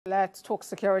Let's talk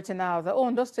security now. The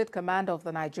Ondo State Command of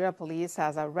the Nigerian Police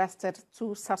has arrested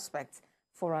 2 suspects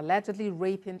for allegedly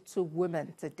raping 2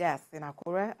 women to death in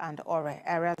Akure and Ore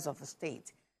areas of the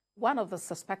state. One of the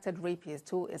suspected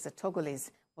rapists, who is a Togolese,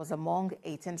 was among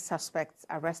 18 suspects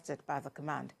arrested by the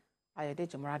command.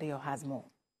 Ayodeji Muradio has more.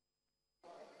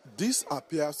 This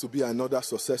appears to be another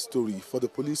success story for the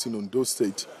police in Ondo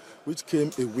State, which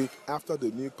came a week after the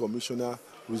new commissioner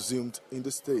resumed in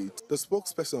the state. The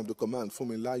spokesperson of the command,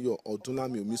 Fumilayo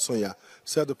Odunlami Omisonya,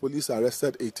 said the police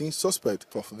arrested 18 suspects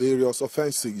for various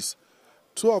offenses.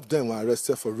 2 of them were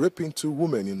arrested for raping 2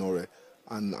 women in Ore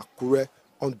and Akure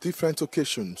on different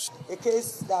occasions. A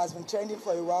case that has been trending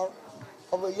for a while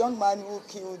of a young man who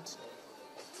killed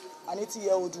an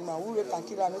 80-year-old woman, who raped and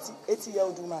killed an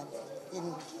 80-year-old woman in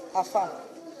her farm.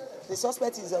 The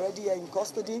suspect is already in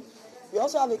custody. We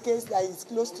also have a case that is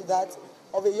close to that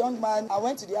of a young man who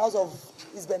went to the house of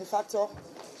his benefactor,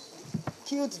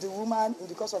 killed the woman in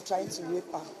the course of trying to rape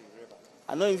her.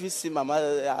 I don't even see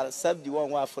Mama, except the one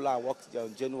who I follow and worked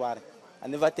in January. I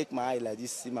never take my eye like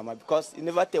this, see Mama, because he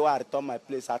never tell where I return my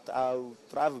place. I'll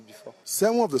travel before.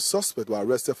 7 of the suspects were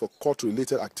arrested for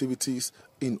court-related activities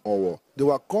in Owo. They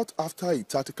were caught after a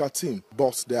tactical team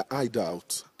bought their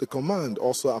hideout. The command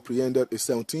also apprehended a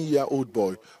 17-year-old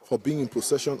boy for being in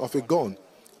possession of a gun,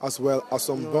 as well as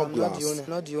some burglars.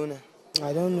 Not the owner.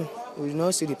 I don't know. We did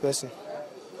not see the person.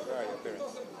 Where are your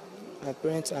parents? My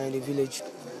parents are in the village.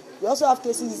 We also have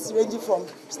cases ranging from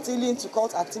stealing to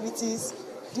cult activities.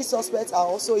 These suspects are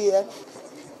also here.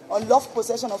 Unlawful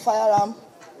possession of firearm.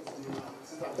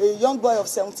 A young boy of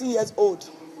 17 years old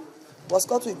was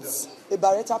caught with a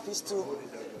Beretta pistol.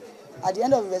 At the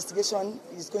end of the investigation,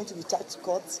 he is going to be charged to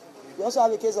court. We also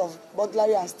have a case of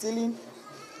burglary and stealing,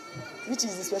 which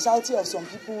is the specialty of some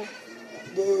people.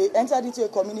 They entered into a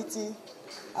community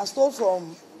and stole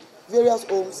from various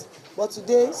homes. But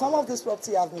today, some of this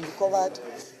property have been recovered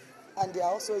and they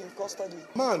are also in custody.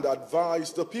 Command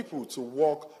advised the people to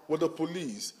work with the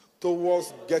police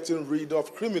towards getting rid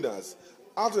of criminals.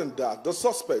 Other than that, the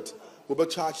suspect will be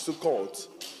charged to court.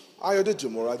 Ayodeji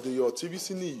Muradio,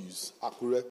 TVC News, Akure.